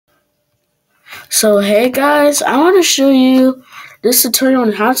So hey guys, I want to show you this tutorial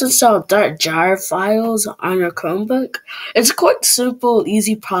on how to install .jar files on your Chromebook. It's quite simple,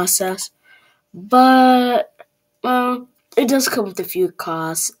 easy process, but it does come with a few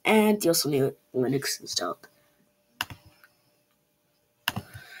costs, and you also need Linux installed.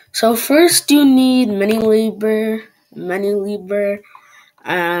 So first you need Menulibre,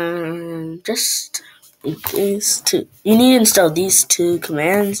 and just you need to install these two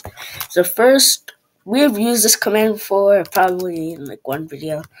commands. So first, we have used this command before, probably in like one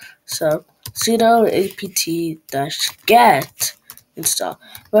video. So sudo apt-get install.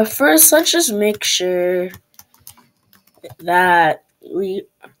 But first, let's just make sure that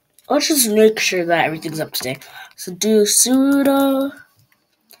everything's up to date. So do sudo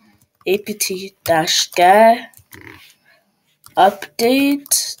apt-get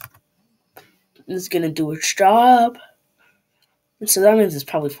update. It's gonna do its job. And so that means it's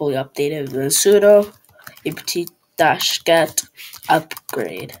probably fully updated. Then sudo apt-get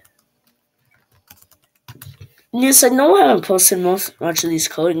upgrade. Yes, I know I haven't posted much of these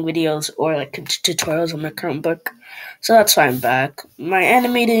coding videos or like tutorials on my Chromebook, so that's why I'm back. My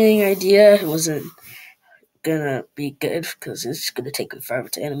animating idea wasn't gonna be good because it's gonna take me forever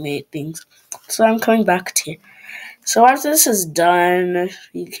to animate things, so I'm coming back to you. So after this is done,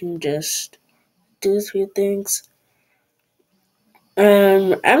 you can just do a few things.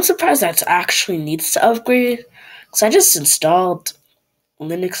 I'm surprised that actually needs to upgrade, because I just installed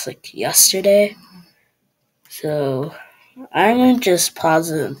Linux like yesterday. So I'm going to just pause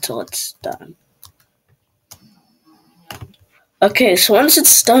it until it's done. Okay, so once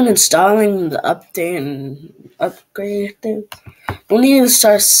it's done installing the update and upgrade thing, we'll need to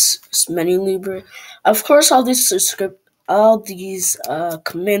start Menulibre. Of course, all these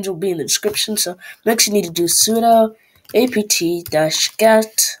commands will be in the description, so next you need to do sudo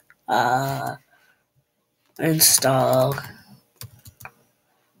apt-get install.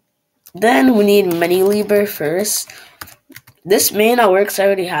 Then we need Menulibre first. This may not work because I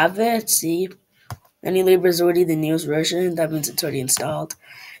already have it. See, Menulibre is already the newest version. That means it's already installed.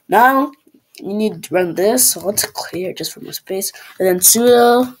 Now you need to run this. So let's clear it just from the space, and then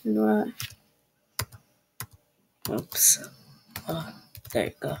sudo. You know what? Oops. Oh, there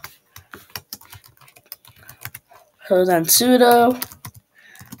you go. So then sudo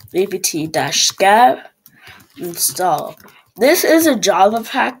apt-get install. This is a Java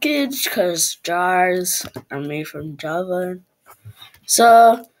package because jars are made from Java.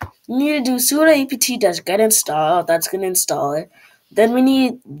 So you need to do sudo apt-get install. That's going to install it. Then we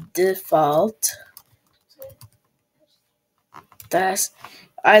need default. That's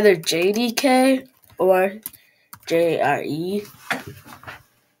either JDK or JRE.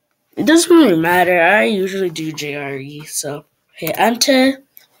 It doesn't really matter. I usually do JRE. So hit enter.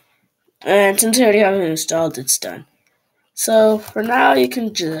 And since I already have it installed, it's done. So for now, you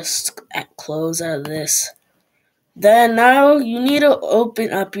can just close out of this. Then now you need to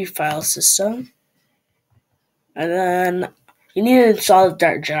open up your file system. And then you need to install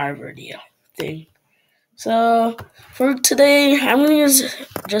the .jar video thing. So for today, I'm going to use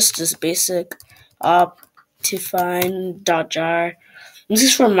just this basic optifine.jar. This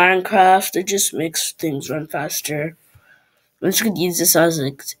is for Minecraft. It just makes things run faster. I'm just going to use this as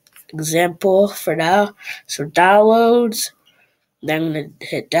an example for now. So downloads. Then I'm going to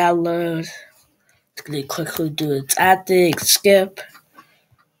hit download. It's going to quickly do its add thing, skip,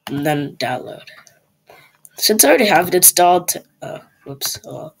 and then download. Since I already have it installed,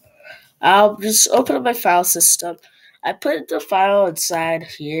 I'll just open up my file system. I put the file inside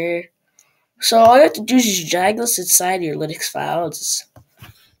here. So all you have to do is just drag this inside your Linux files.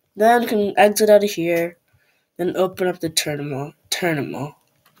 Then you can exit out of here. Then open up the terminal,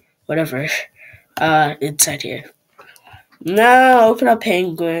 whatever, inside here. Now open up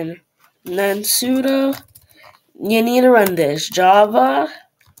Penguin. And then sudo. You need to run this java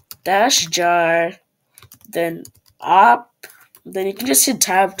 -jar. Then op. Then you can just hit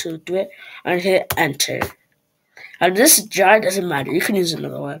tab to do it and hit enter. And this jar doesn't matter. You can use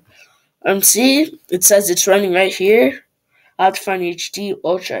another one. See, it says it's running right here. Optifine HD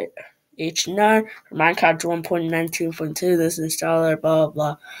Ultra H9 for Minecraft 1.19.2. This installer, blah blah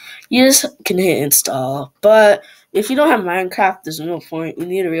blah. You just can hit install. But if you don't have Minecraft, there's no point. You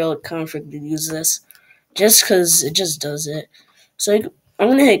need a real config to use this, just because it just does it. So I'm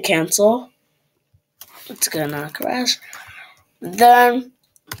gonna hit cancel. It's gonna crash. Then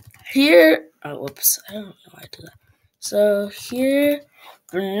here, whoops, I don't know why I did that. So here,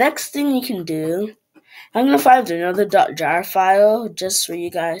 the next thing you can do, I'm gonna find another .jar file just for you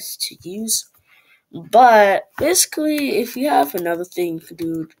guys to use. But basically, if you have another thing you can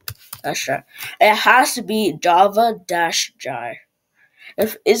do dash jar. It has to be Java dash jar.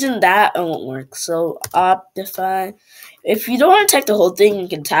 If isn't that, it won't work. So Optify. If you don't want to type the whole thing, you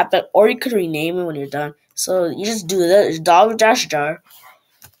can tap it, or you could rename it when you're done. So you just do that. It's Java dash jar.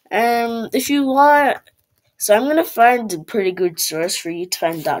 And if you want, so I'm gonna find a pretty good source for you to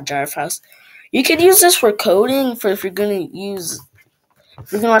find .jar files. You can use this for coding. If you're gonna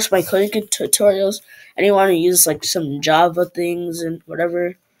watch my coding tutorials, and you want to use like some Java things and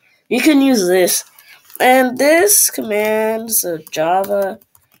whatever, you can use this. And this command, so Java,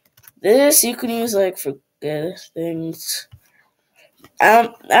 this you can use like for good things.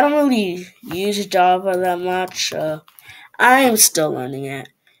 I don't really use Java that much. I am still learning it.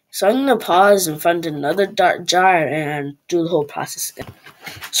 So I'm going to pause and find another .jar and do the whole process again.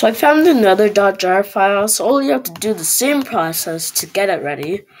 So I found another .jar file, so all you have to do the same process to get it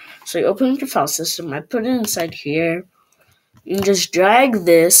ready. So you open up your file system, I put it inside here, and just drag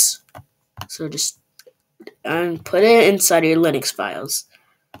this, and put it inside your Linux files.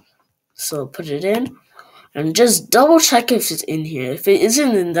 So put it in, and just double check if it's in here. If it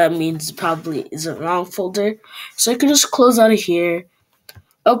isn't, then that means it probably is a wrong folder. So you can just close out of here,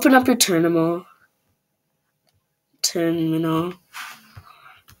 open up your terminal,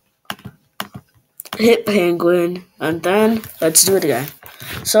 hit Penguin, and then let's do it again.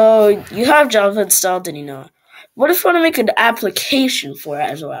 So you have Java installed and you know it. What if you want to make an application for it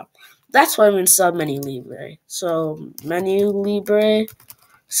as well? That's why we installed Menulibre. So Menulibre,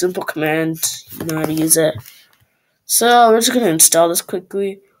 simple command, you know how to use it. So we're just going to install this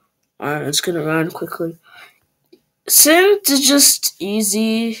quickly. It's going to run quickly. Since it's just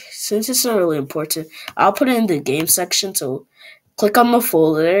easy, since it's not really important, I'll put it in the game section. So click on the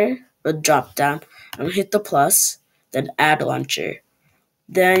folder, the drop down, and hit the plus, then add launcher.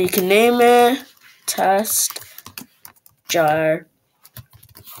 Then you can name it test jar.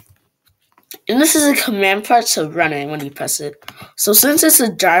 And this is a command part, so run it when you press it. So since it's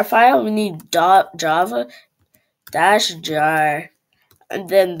a jar file, we need .java dash jar and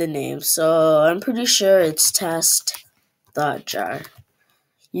then the name. So I'm pretty sure it's test.jar.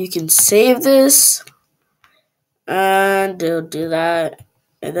 You can save this and it'll do that.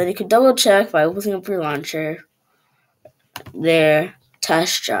 And then you can double check by opening up your launcher. There,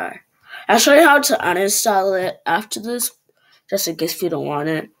 test jar. I'll show you how to uninstall it after this, just in case you don't want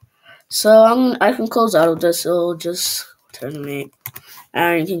it. So I can close out of this, it'll just terminate,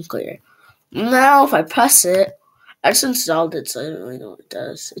 and you can clear. Now if I press it, I just installed it, so I don't really know what it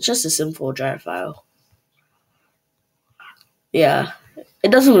does. It's just a simple jar file. Yeah,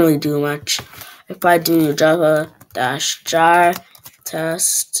 it doesn't really do much. If I do java dash jar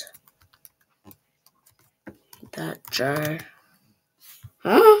test that jar,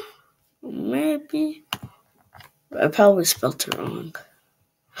 maybe I probably spelled it wrong.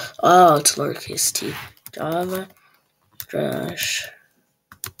 Oh, it's lowercase t. Java dash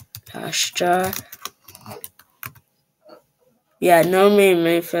jar. Yeah, no main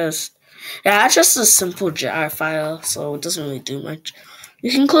manifest. Yeah, it's just a simple jar file, so it doesn't really do much.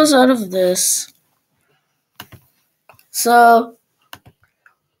 You can close out of this. So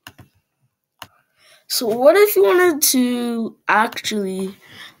what if you wanted to actually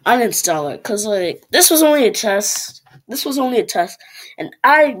uninstall it? Because, like, this was only a test. And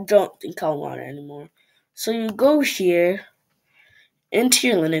I don't think I'll want it anymore. So you go here, into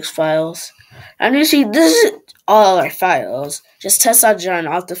your Linux files, and you see this is all our files. Just test.jar and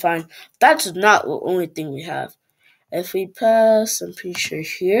Optify. That's not the only thing we have. If we press, I'm pretty sure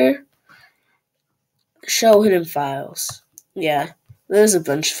here, show hidden files. Yeah, there's a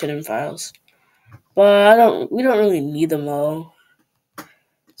bunch of hidden files. But we don't really need them all.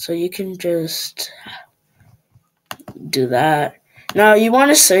 So you can just do that. Now you want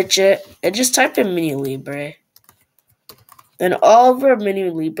to search it, and just type in Menulibre. Then all of our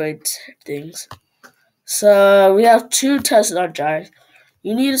Menulibre things. So we have two test.jars.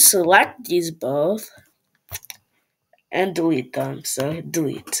 You need to select these both and delete them. So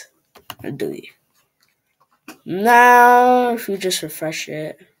delete and delete. Now if you just refresh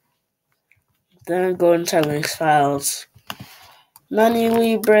it, then go into Linux files.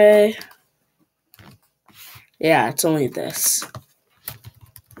 Menulibre. Yeah, it's only this.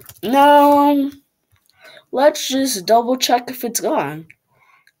 Now, let's just double check if it's gone.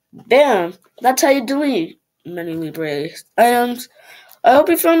 Bam! That's how you delete Menulibre items. I hope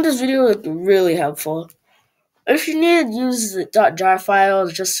you found this video really helpful. If you need to use the .jar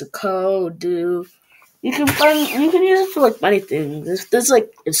files just to code, you can use it for like many things. If there's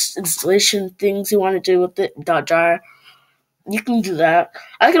like installation things you want to do with it, .jar, You can do that.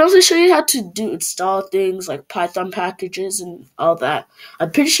 I can also show you how to install things like Python packages and all that.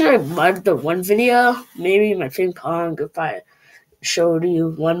 I'm pretty sure I might have done one video, maybe my ping pong, if I showed you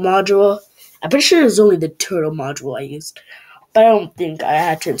one module. I'm pretty sure it was only the turtle module I used, but I don't think I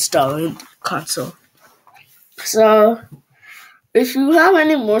had to install it in console. So, if you have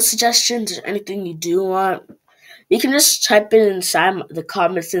any more suggestions or anything you do want, you can just type it inside the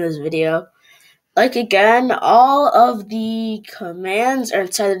comments in this video. Like again, all of the commands are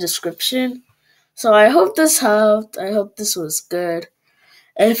inside the description. So I hope this helped. I hope this was good.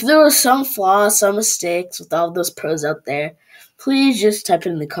 And if there were some flaws, some mistakes with all those pros out there, please just type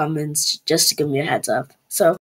it in the comments just to give me a heads up. So